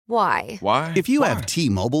Why? Why? If you have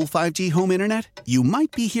T-Mobile 5G home internet, you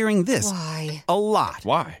might be hearing this Why? a lot.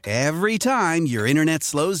 Why? Every time your internet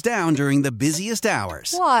slows down during the busiest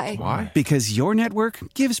hours. Why? Why? Because your network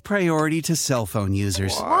gives priority to cell phone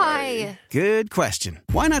users. Why? Good question.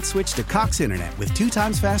 Why not switch to Cox Internet with 2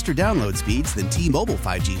 times faster download speeds than T-Mobile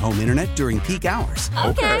 5G home internet during peak hours?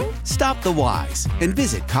 Okay. Stop the whys and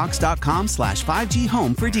visit cox.com/5G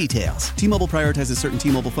home for details. T-Mobile prioritizes certain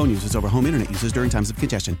T-Mobile phone users over home internet users during times of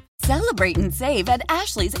congestion. Celebrate and save at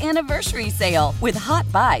Ashley's Anniversary Sale. With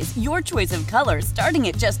Hot Buys, your choice of colors starting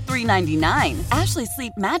at just $3.99. Ashley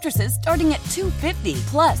Sleep mattresses starting at $2.50.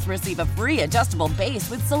 Plus, receive a free adjustable base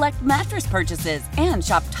with select mattress purchases. And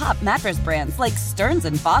shop top mattress brands like Stearns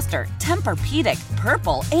 & Foster, Tempur-Pedic,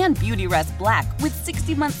 Purple, and Beautyrest Black with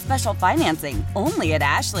 60-month special financing. Only at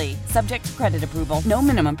Ashley. Subject to credit approval. No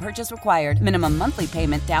minimum purchase required. Minimum monthly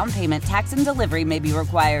payment, down payment, tax, and delivery may be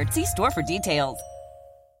required. See store for details.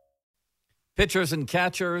 Pitchers and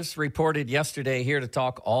catchers reported yesterday here to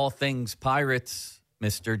talk all things Pirates,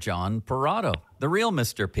 Mr. John Perrotto, the real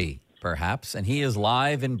Mr. P, perhaps, and he is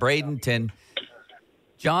live in Bradenton.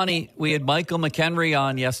 Johnny, we had Michael McHenry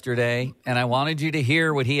on yesterday, and I wanted you to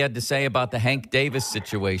hear what he had to say about the Hank Davis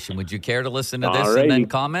situation. Would you care to listen to this and then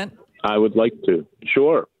comment? I would like to.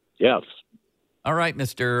 Sure. Yes. All right,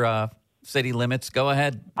 Mr. City Limits, go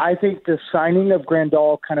ahead. I think the signing of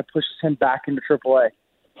Grandal kind of pushes him back into AAA.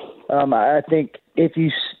 I think if you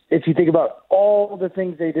think about all the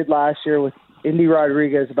things they did last year with Indy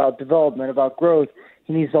Rodriguez, about development, about growth,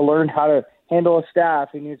 he needs to learn how to handle a staff.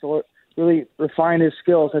 He needs to really refine his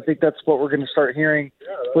skills. I think that's what we're going to start hearing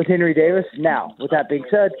with Henry Davis. Now, with that being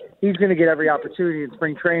said, he's going to get every opportunity in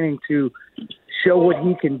spring training to show what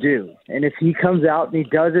he can do. And if he comes out and he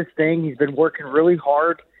does his thing, he's been working really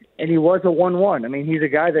hard, and he was a 1-1. I mean, he's a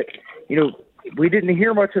guy that, we didn't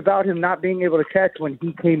hear much about him not being able to catch when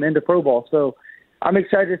he came into pro ball. So I'm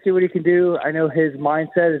excited to see what he can do. I know his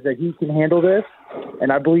mindset is that he can handle this,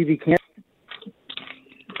 and I believe he can.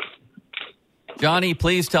 Johnny,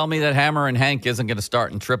 please tell me that Hammer and Hank isn't going to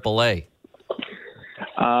start in AAA.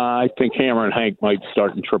 I think Hammer and Hank might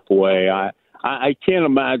start in AAA. I can't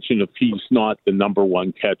imagine if he's not the number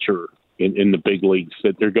one catcher in the big leagues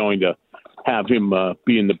that they're going to have him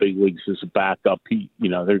be in the big leagues as a backup.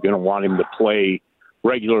 They're going to want him to play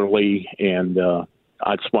regularly, and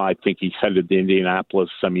that's why I think he's headed to Indianapolis.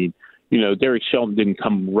 I mean, Derek Shelton didn't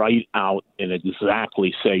come right out and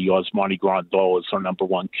exactly say Yasmani Grandal is our number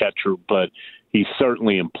one catcher, but he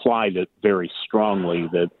certainly implied it very strongly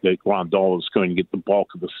that Grandal is going to get the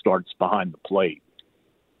bulk of the starts behind the plate.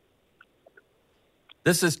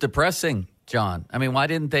 This is depressing, John. I mean, why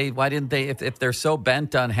didn't they, if they're so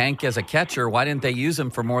bent on Hank as a catcher, why didn't they use him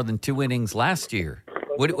for more than 2 innings last year?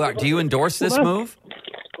 Do you endorse this move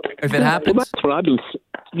if it happens? Well, that's what I've been,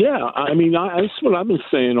 that's what I've been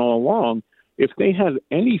saying all along. If they had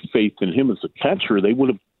any faith in him as a catcher, they would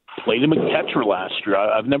have played him a catcher last year.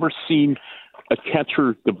 I've never seen a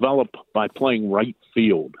catcher develop by playing right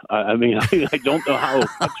field. I don't know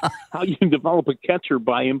how you can develop a catcher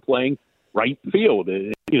by him playing right field.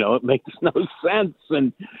 It makes no sense.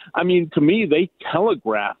 And to me, they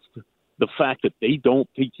telegraphed the fact that they don't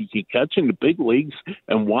think he can catch in the big leagues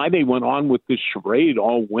and why they went on with this charade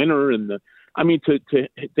all winter. And to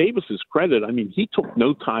Davis's credit, he took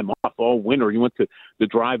no time off all winter. He went to the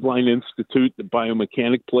Driveline Institute, the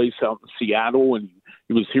biomechanic place out in Seattle, and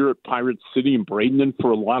he was here at Pirate City in Bradenton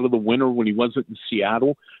for a lot of the winter when he wasn't in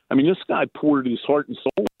Seattle. This guy poured his heart and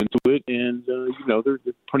soul into it, and, they're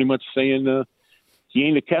pretty much saying he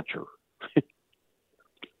ain't a catcher.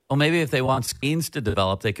 Well, maybe if they want Skenes to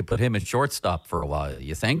develop, they could put him at shortstop for a while,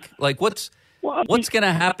 you think? Like, what's going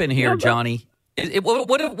to happen here, Johnny?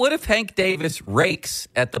 What if Hank Davis rakes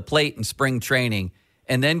at the plate in spring training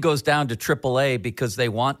and then goes down to AAA because they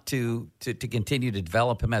want to continue to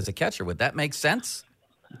develop him as a catcher? Would that make sense?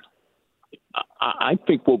 I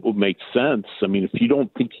think what would make sense, if you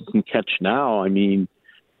don't think he can catch now,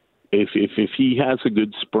 if he has a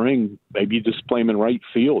good spring, maybe you just play him in right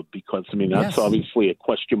field because, that's obviously a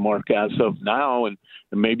question mark as of now, and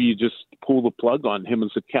maybe you just pull the plug on him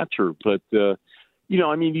as a catcher. But,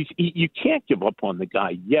 you can't give up on the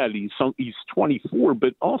guy yet. He's 24,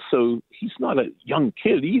 but also he's not a young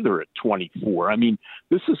kid either at 24.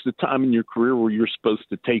 This is the time in your career where you're supposed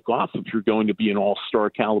to take off if you're going to be an all-star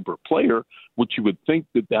caliber player, which you would think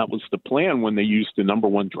that was the plan when they used the number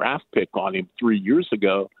one draft pick on him 3 years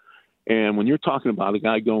ago. And when you're talking about a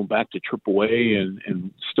guy going back to AAA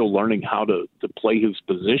and still learning how to play his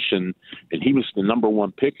position, and he was the number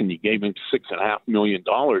one pick and you gave him $6.5 million,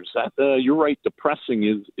 that you're right, depressing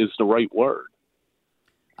is the right word.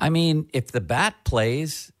 If the bat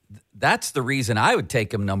plays, that's the reason I would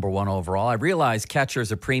take him number one overall. I realize catcher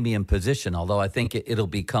is a premium position, although I think it'll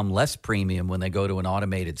become less premium when they go to an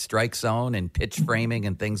automated strike zone and pitch framing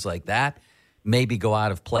and things like that. Maybe go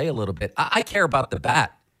out of play a little bit. I care about the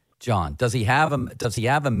bat, John. Does he have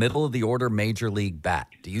a middle of the order major league bat?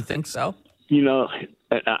 Do you think so?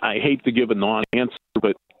 I hate to give a non-answer,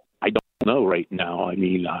 but I don't know right now. I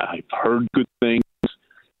mean, I've heard good things.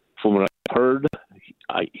 From what I've heard,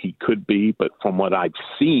 he could be, but from what I've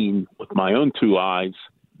seen with my own two eyes,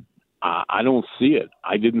 I don't see it.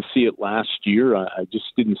 I didn't see it last year. I just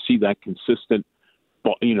didn't see that consistent,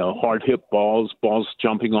 hard hit balls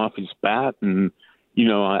jumping off his bat. And,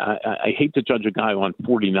 I hate to judge a guy on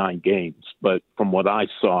 49 games, but from what I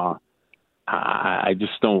saw, I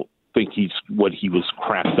just don't think he's what he was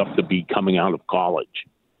cracked up to be coming out of college.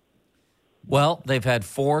 Well, they've had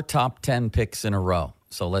 4 top 10 picks in a row.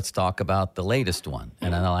 So let's talk about the latest one,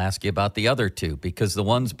 and then I'll ask you about the other 2, because the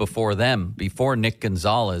ones before them, before Nick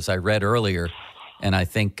Gonzalez, I read earlier, and I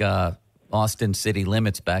think Austin City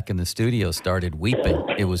Limits back in the studio started weeping.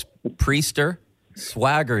 It was Priester,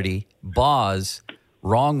 Swaggerty, Boz,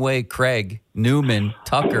 Wrong Way Craig, Newman,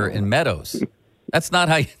 Tucker, and Meadows. That's not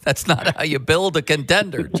how you build a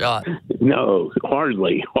contender, John. No,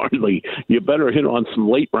 hardly. You better hit on some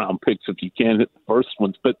late round picks if you can hit the first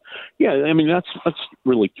ones. But yeah, I mean that's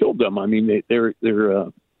really killed them. I mean they're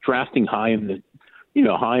drafting high in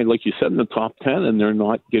the high, like you said, in the top 10, and they're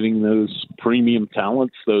not getting those premium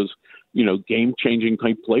talents, those game changing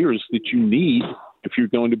type players that you need if you're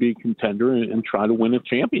going to be a contender and try to win a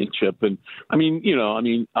championship. And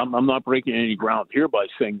I'm not breaking any ground here by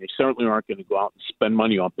saying they certainly aren't going to go out and spend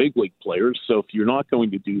money on big league players. So if you're not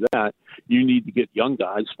going to do that, you need to get young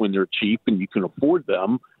guys when they're cheap and you can afford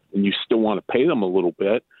them and you still want to pay them a little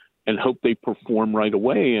bit and hope they perform right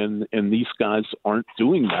away. And these guys aren't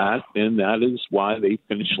doing that. And that is why they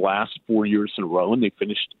finished last 4 years in a row, and they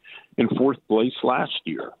finished in 4th place last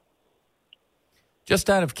year.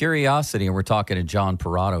 Just out of curiosity, and we're talking to John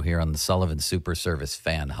Perrotto here on the Sullivan Super Service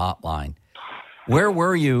Fan Hotline, where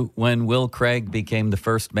were you when Will Craig became the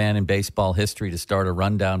first man in baseball history to start a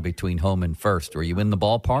rundown between home and first? Were you in the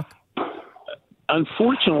ballpark?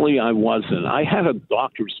 Unfortunately, I wasn't. I had a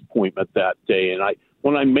doctor's appointment that day, and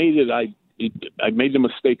when I made it, I made the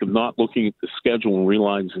mistake of not looking at the schedule and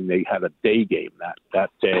realizing they had a day game that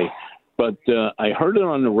day. But I heard it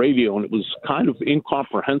on the radio, and it was kind of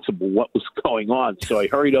incomprehensible what was going on. So I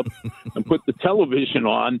hurried up and put the television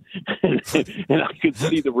on, and I could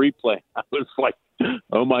see the replay. I was like,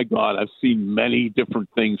 oh, my God, I've seen many different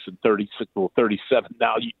things in 37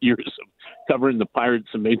 now years of covering the Pirates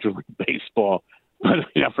in Major League Baseball, but I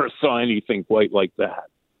never saw anything quite like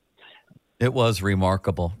that. It was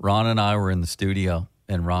remarkable. Ron and I were in the studio.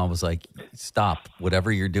 And Ron was like, stop.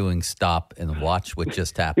 Whatever you're doing, stop and watch what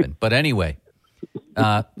just happened. But anyway,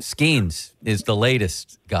 Skenes is the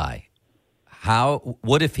latest guy.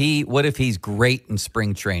 What if he's great in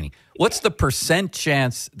spring training? What's the %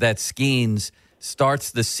 chance that Skenes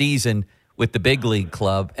starts the season with the big league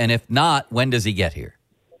club? And if not, when does he get here?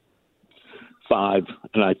 5%.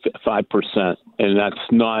 And that's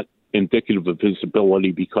not indicative of his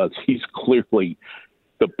ability because he's clearly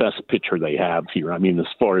the best pitcher they have here. I mean, as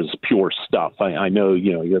far as pure stuff, I know,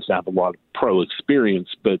 he doesn't have a lot of pro experience,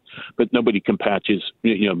 but nobody can matches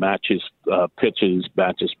pitches,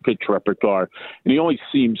 matches pitch repertoire. And he always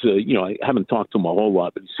seems, I haven't talked to him a whole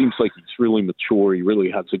lot, but it seems like he's really mature. He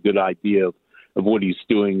really has a good idea of what he's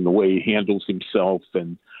doing, the way he handles himself.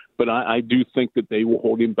 But I do think that they will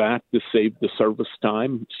hold him back to save the service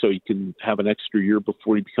time so he can have an extra year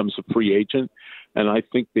before he becomes a free agent. And I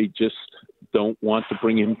think they just don't want to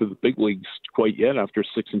bring him to the big leagues quite yet after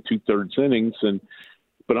 6 2/3 innings.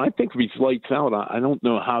 But I think if he's lights out, I don't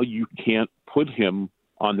know how you can't put him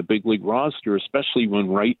on the big league roster, especially when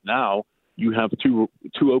right now you have two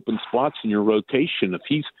open spots in your rotation. If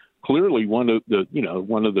he's clearly one of the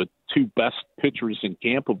 2 best pitchers in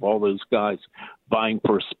camp of all those guys vying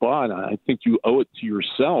for a spot, I think you owe it to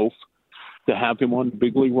yourself to have him on the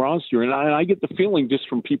big league roster. And I get the feeling just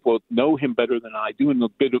from people that know him better than I do, and the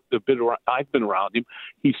bit I've been around him,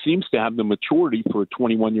 he seems to have the maturity for a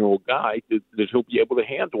 21-year-old guy that he'll be able to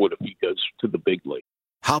handle it if he goes to the big league.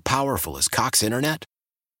 How powerful is Cox Internet?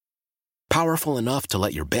 Powerful enough to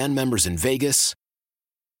let your band members in Vegas,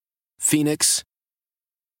 Phoenix,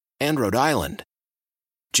 and Rhode Island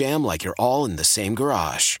jam like you're all in the same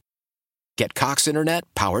garage. Get Cox Internet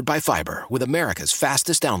powered by fiber with America's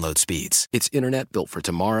fastest download speeds. It's internet built for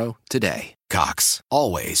tomorrow, today. Cox,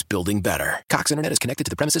 always building better. Cox Internet is connected to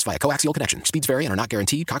the premises via coaxial connection. Speeds vary and are not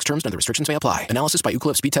guaranteed. Cox terms and other restrictions may apply. Analysis by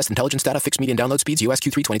Ookla Speed Test Intelligence Data. Fixed median download speeds. US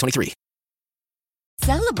Q3 2023.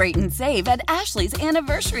 Celebrate and save at Ashley's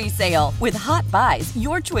Anniversary Sale. With Hot Buys,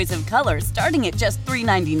 your choice of colors starting at just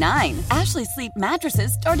 $3.99. Ashley Sleep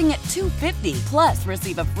mattresses starting at $2.50. Plus,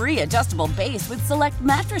 receive a free adjustable base with select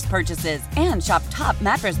mattress purchases. And shop top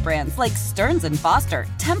mattress brands like Stearns & Foster,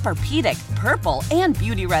 Tempur-Pedic, Purple, and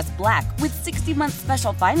Beautyrest Black with 60-month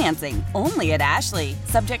special financing. Only at Ashley.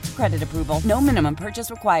 Subject to credit approval. No minimum purchase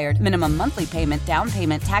required. Minimum monthly payment, down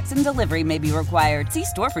payment, tax, and delivery may be required. See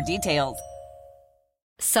store for details.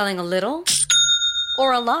 Selling a little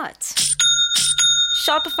or a lot?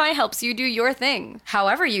 Shopify helps you do your thing,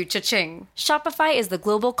 however you cha-ching. Shopify is the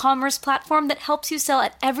global commerce platform that helps you sell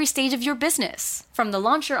at every stage of your business. From the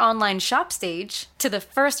launch your online shop stage, to the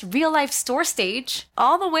first real-life store stage,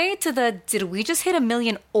 all the way to the did we just hit 1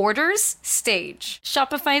 million orders stage.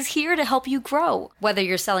 Shopify's here to help you grow. Whether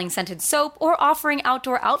you're selling scented soap or offering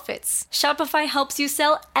outdoor outfits, Shopify helps you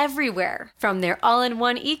sell everywhere. From their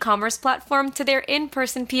all-in-one e-commerce platform to their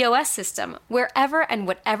in-person POS system, wherever and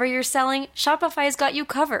whatever you're selling, Shopify's got you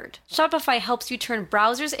covered. Shopify helps you turn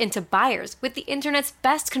browsers into buyers with the internet's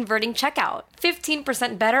best converting checkout.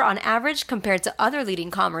 15% better on average compared to other leading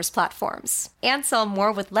commerce platforms. And sell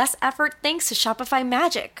more with less effort thanks to Shopify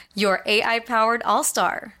Magic, your AI-powered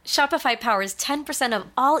all-star. Shopify powers 10% of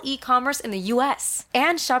all e-commerce in the U.S.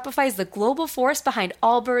 And Shopify is the global force behind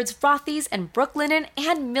Allbirds, Rothy's, and Brooklinen,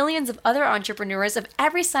 and millions of other entrepreneurs of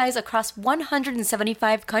every size across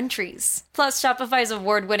 175 countries. Plus, Shopify's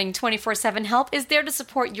award-winning 24/7 help is there to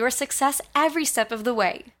support your success every step of the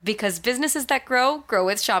way. Because businesses that grow, grow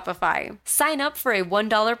with Shopify. Sign up for a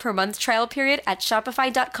 $1 per month trial period at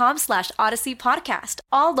shopify.com/Odyssey Podcast,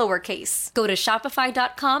 all lowercase. Go to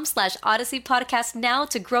shopify.com/Odyssey Podcast now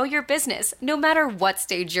to grow your business, no matter what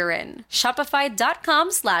stage you're in.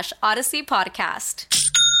 Shopify.com/Odyssey Podcast.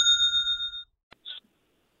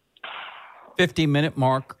 50-minute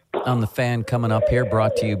mark on the Fan coming up here,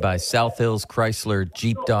 brought to you by South Hills Chrysler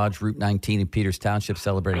Jeep Dodge, Route 19 in Peters Township,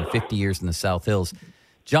 celebrating 50 years in the South Hills.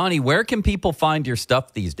 Johnny, where can people find your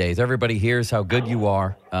stuff these days? Everybody hears how good you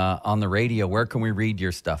are on the radio. Where can we read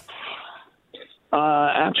your stuff?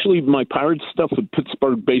 Actually, my Pirates stuff at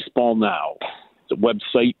Pittsburgh Baseball Now. The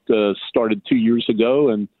website started 2 years ago,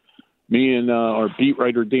 and me and our beat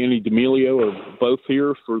writer, Danny D'Amelio, are both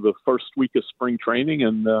here for the first week of spring training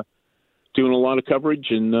and doing a lot of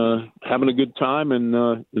coverage and having a good time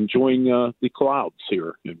and enjoying the clouds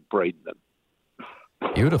here in Bradenton.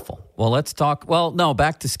 Beautiful. Well, let's talk. Well, no,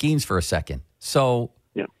 back to Skenes for a second. So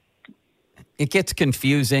yeah, it gets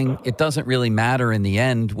confusing. It doesn't really matter in the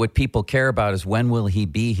end. What people care about is when will he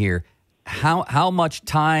be here? How much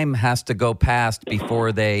time has to go past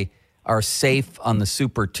before they are safe on the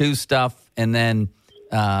Super 2 stuff, and then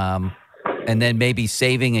maybe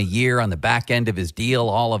saving a year on the back end of his deal,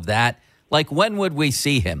 all of that? Like, when would we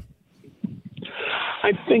see him?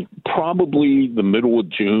 I think probably the middle of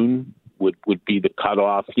June would be the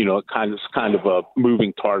cutoff. You know, it's kind of a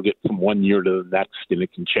moving target from 1 year to the next, and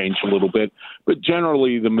it can change a little bit. But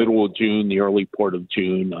generally, the middle of June, the early part of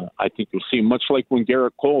June, I think you'll see, much like when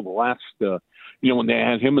Garrett Cole, the last, when they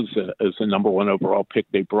had him as a number one overall pick,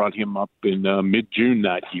 they brought him up in mid-June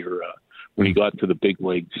that year when he got to the big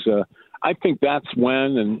leagues. I think that's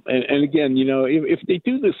when, and again, if they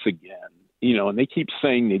do this again, and they keep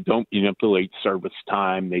saying they don't manipulate service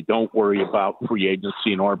time, they don't worry about free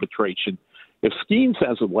agency and arbitration. If Skenes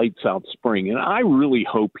has a lights-out spring, and I really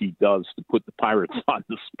hope he does to put the Pirates on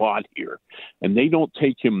the spot here, and they don't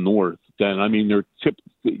take him north, then,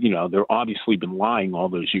 they're obviously been lying all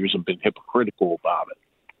those years and been hypocritical about it.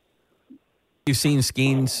 You seen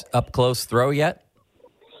Skenes up close throw yet?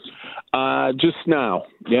 Just now,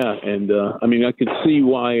 yeah, and I can see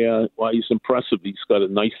why he's impressive. He's got a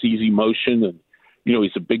nice, easy motion, and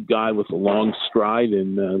he's a big guy with a long stride,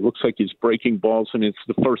 and looks like he's breaking balls, and it's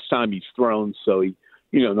the first time he's thrown, so he,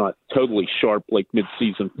 not totally sharp like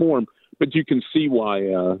mid-season form, but you can see why.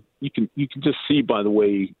 You can just see by the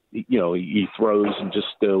way he throws and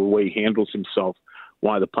just the way he handles himself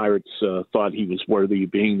why the Pirates thought he was worthy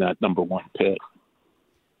of being that number one pick.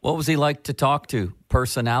 What was he like to talk to,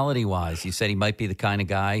 personality-wise? You said he might be the kind of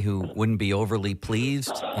guy who wouldn't be overly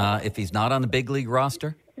pleased if he's not on the big league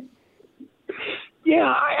roster. Yeah,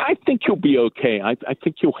 I think he'll be okay. I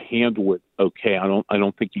think he'll handle it okay. I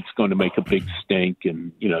don't think he's going to make a big stink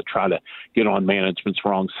and try to get on management's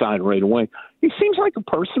wrong side right away. He seems like a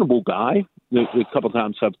personable guy. The couple of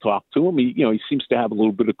times I've talked to him, he seems to have a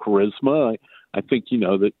little bit of charisma. I think,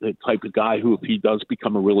 the type of guy who, if he does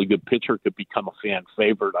become a really good pitcher, could become a fan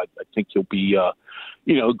favorite. I think he'll be,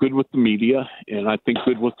 good with the media, and I think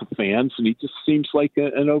good with the fans. And he just seems like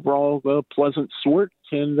an overall pleasant sort.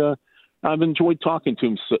 And, I've enjoyed talking to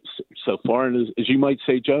him so far. And as you might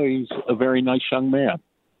say, Joe, he's a very nice young man.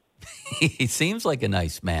 He seems like a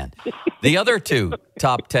nice man. The other two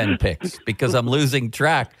top 10 picks, because I'm losing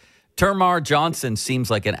track. Termar Johnson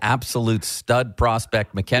seems like an absolute stud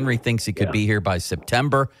prospect. McHenry thinks he could be here by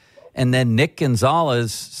September. And then Nick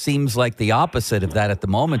Gonzalez seems like the opposite of that at the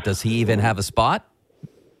moment. Does he even have a spot?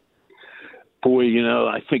 Boy,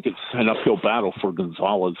 I think it's an uphill battle for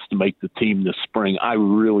Gonzalez to make the team this spring. I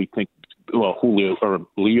really think, Leovar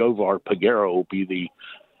Peguero will be the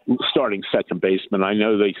starting second baseman. I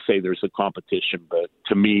know they say there's a competition, but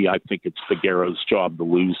to me, I think it's Figueroa's job to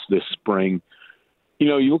lose this spring.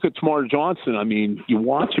 You look at Termar Johnson, you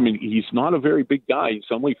watch him, and he's not a very big guy. He's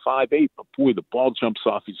only 5'8", but boy, the ball jumps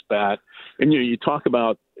off his bat. And, you talk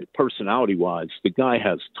about personality-wise, the guy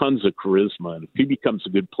has tons of charisma, and if he becomes a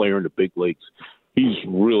good player in the big leagues, he's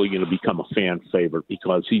really going to become a fan favorite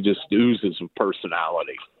because he just oozes with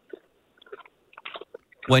personality.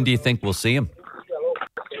 When do you think we'll see him?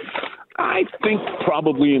 I think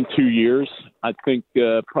probably in 2 years. I think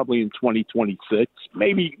probably in 2026,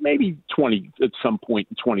 maybe 20 at some point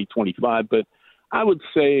in 2025. But I would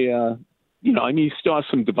say, he still has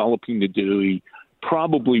some developing to do. He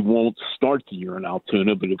probably won't start the year in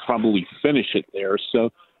Altoona, but he'll probably finish it there.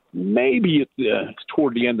 So maybe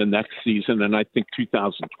toward the end of next season, and I think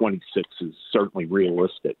 2026 is certainly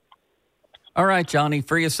realistic. All right, Johnny,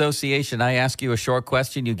 free association. I ask you a short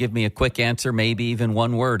question. You give me a quick answer, maybe even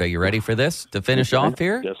one word. Are you ready for this to finish off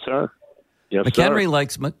here? Yes, sir. Yes, McHenry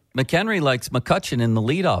sir. McHenry likes McCutchen in the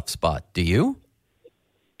leadoff spot. Do you?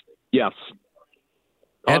 Yes.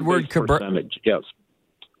 Edward Cabrera. Yes.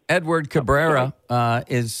 Edward Cabrera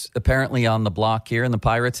is apparently on the block here, and the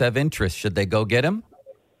Pirates have interest. Should they go get him?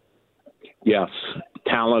 Yes.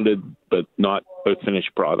 Talented, but not a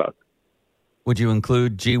finished product. Would you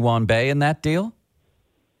include Ji-Won Bae in that deal?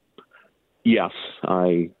 Yes,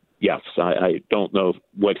 I don't know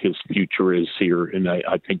what his future is here, and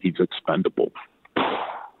I think he's expendable.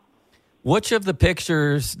 Which of the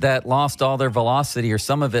pitchers that lost all their velocity, or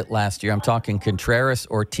some of it last year, I'm talking Contreras,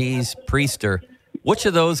 Ortiz, Priester, which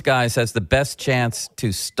of those guys has the best chance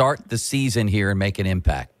to start the season here and make an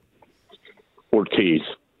impact? Ortiz,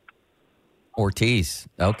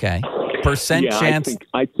 okay. Chance?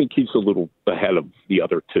 I think he's a little ahead of the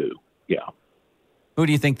other two, yeah. Who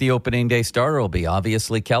do you think the opening day starter will be?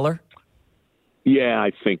 Obviously Keller? Yeah,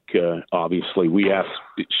 I think obviously we asked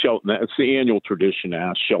Shelton. It's the annual tradition to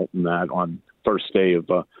ask Shelton that on first day of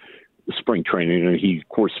spring training, and he, of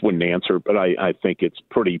course, wouldn't answer. But I think it's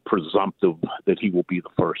pretty presumptive that he will be the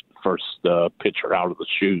first pitcher out of the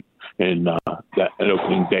chute in that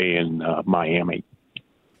opening day in Miami.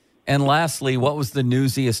 And lastly, what was the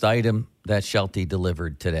newsiest item that Shelty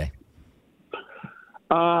delivered today?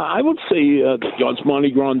 I would say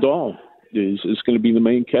Yasmani Grandal is going to be the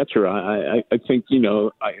main catcher. I think,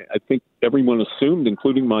 I think everyone assumed,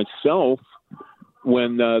 including myself,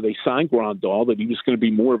 when they signed Grandal, that he was going to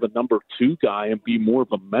be more of a number two guy and be more of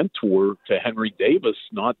a mentor to Henry Davis,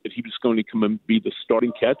 not that he was going to come and be the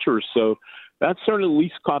starting catcher. So that certainly at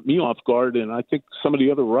least caught me off guard. And I think some of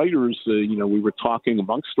the other writers, we were talking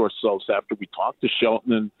amongst ourselves after we talked to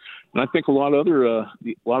Shelton, and I think a lot of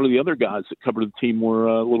the other guys that covered the team were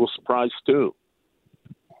a little surprised too.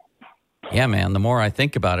 Yeah, man. The more I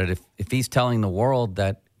think about it, if he's telling the world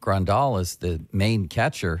that Grandal is the main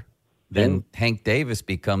catcher, then Hank Davis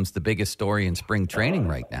becomes the biggest story in spring training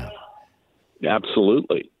right now.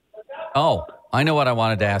 Absolutely. Oh, I know what I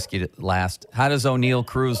wanted to ask you last. How does O'Neal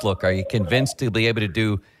Cruz look? Are you convinced he'll be able to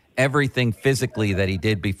do everything physically that he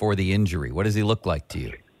did before the injury? What does he look like to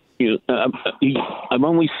you? I've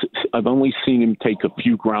only seen him take a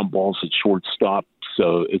few ground balls at shortstop,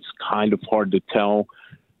 so it's kind of hard to tell.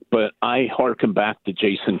 But I harken back to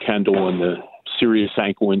Jason Kendall and the serious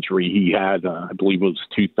ankle injury he had, I believe it was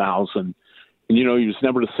 2000. And, he was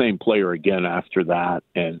never the same player again after that.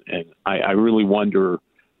 And I really wonder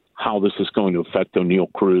how this is going to affect O'Neal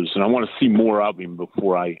Cruz. And I want to see more of him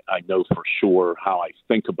before I know for sure how I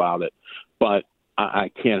think about it. But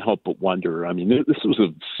I can't help but wonder. I mean, this was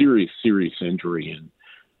a serious injury, and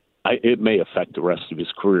it may affect the rest of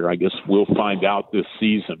his career. I guess we'll find out this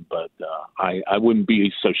season, but I wouldn't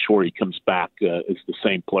be so sure he comes back as the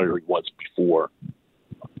same player he was before.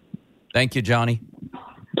 Thank you, Johnny.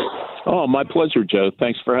 Oh, my pleasure, Joe.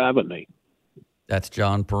 Thanks for having me. That's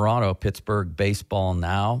John Perrotto, Pittsburgh Baseball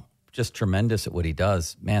Now. Just tremendous at what he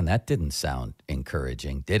does. Man, that didn't sound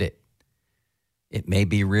encouraging, did it? It may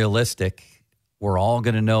be realistic. We're all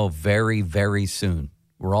going to know very, very soon.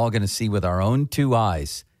 We're all going to see with our own two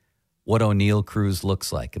eyes what O'Neal Cruz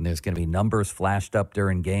looks like. And there's going to be numbers flashed up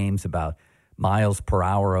during games about miles per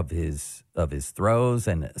hour of his throws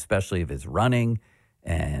and especially of his running.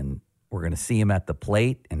 And we're going to see him at the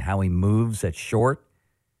plate and how he moves at short.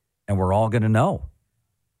 And we're all going to know.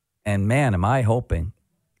 And, man, am I hoping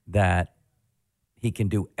that he can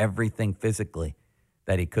do everything physically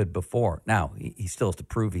that he could before. Now, he still has to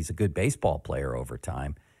prove he's a good baseball player over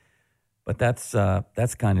time. But that's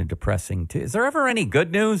kind of depressing, too. Is there ever any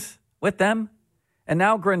good news with them? And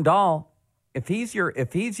now Grandal, if he's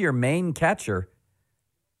your main catcher,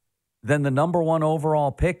 then the number one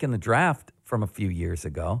overall pick in the draft from a few years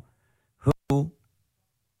ago, who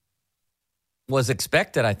was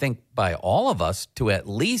expected, I think, by all of us to at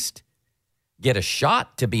least get a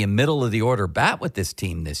shot to be a middle-of-the-order bat with this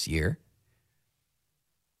team this year,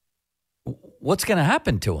 what's going to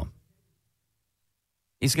happen to him?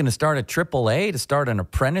 He's going to start at AAA to start an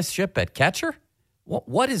apprenticeship at catcher?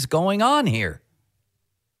 What is going on here?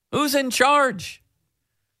 Who's in charge?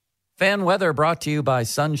 Fan weather brought to you by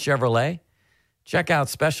Sun Chevrolet. Check out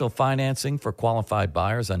special financing for qualified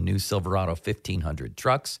buyers on new Silverado 1500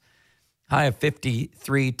 trucks. High of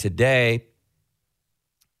 53 today.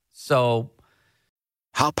 So,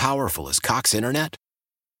 How powerful is Cox Internet?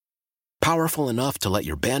 Powerful enough to let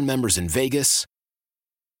your band members in Vegas,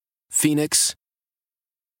 Phoenix,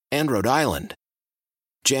 and Rhode Island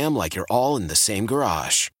jam like you're all in the same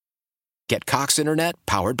garage. Get Cox Internet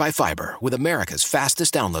powered by fiber with America's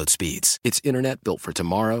fastest download speeds. It's internet built for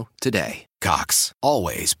tomorrow, today. Cox,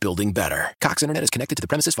 always building better. Cox Internet is connected to the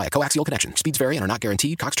premises via coaxial connection. Speeds vary and are not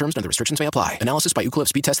guaranteed. Cox terms and other restrictions may apply. Analysis by Ookla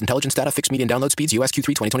Speed Test Intelligence Data. Fixed median download speeds. US Q3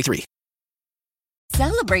 2023.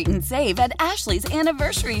 Celebrate and save at Ashley's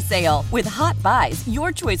Anniversary Sale. With Hot Buys,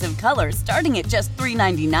 your choice of colors starting at just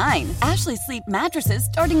 $3.99. Ashley Sleep mattresses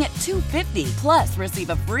starting at $2.50. Plus, receive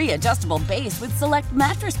a free adjustable base with select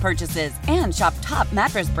mattress purchases. And shop top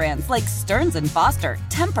mattress brands like Stearns & Foster,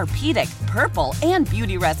 Tempur-Pedic, Purple, and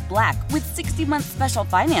Beautyrest Black with 60-month special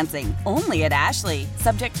financing. Only at Ashley.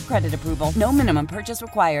 Subject to credit approval. No minimum purchase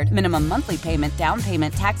required. Minimum monthly payment, down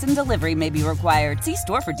payment, tax, and delivery may be required. See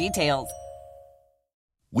store for details.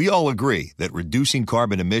 We all agree that reducing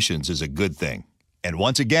carbon emissions is a good thing. And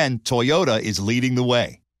once again, Toyota is leading the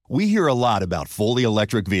way. We hear a lot about fully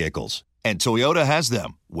electric vehicles, and Toyota has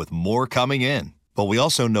them, with more coming in. But we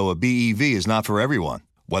also know a BEV is not for everyone,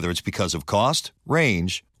 whether it's because of cost,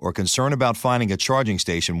 range, or concern about finding a charging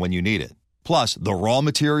station when you need it. Plus, the raw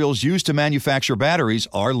materials used to manufacture batteries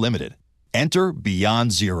are limited. Enter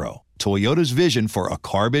Beyond Zero, Toyota's vision for a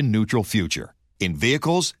carbon-neutral future. In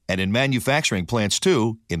vehicles and in manufacturing plants,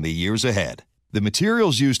 too, in the years ahead. The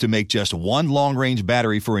materials used to make just one long-range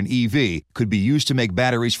battery for an EV could be used to make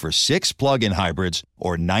batteries for 6 plug-in hybrids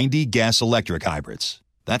or 90 gas-electric hybrids.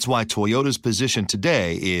 That's why Toyota's position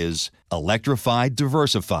today is electrified,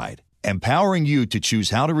 diversified, empowering you to choose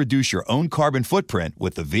how to reduce your own carbon footprint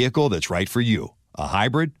with the vehicle that's right for you, a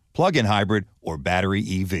hybrid, plug-in hybrid, or battery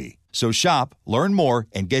EV. So shop, learn more,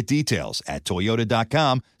 and get details at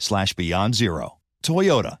toyota.com/beyond zero.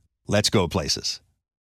 Toyota, let's go places.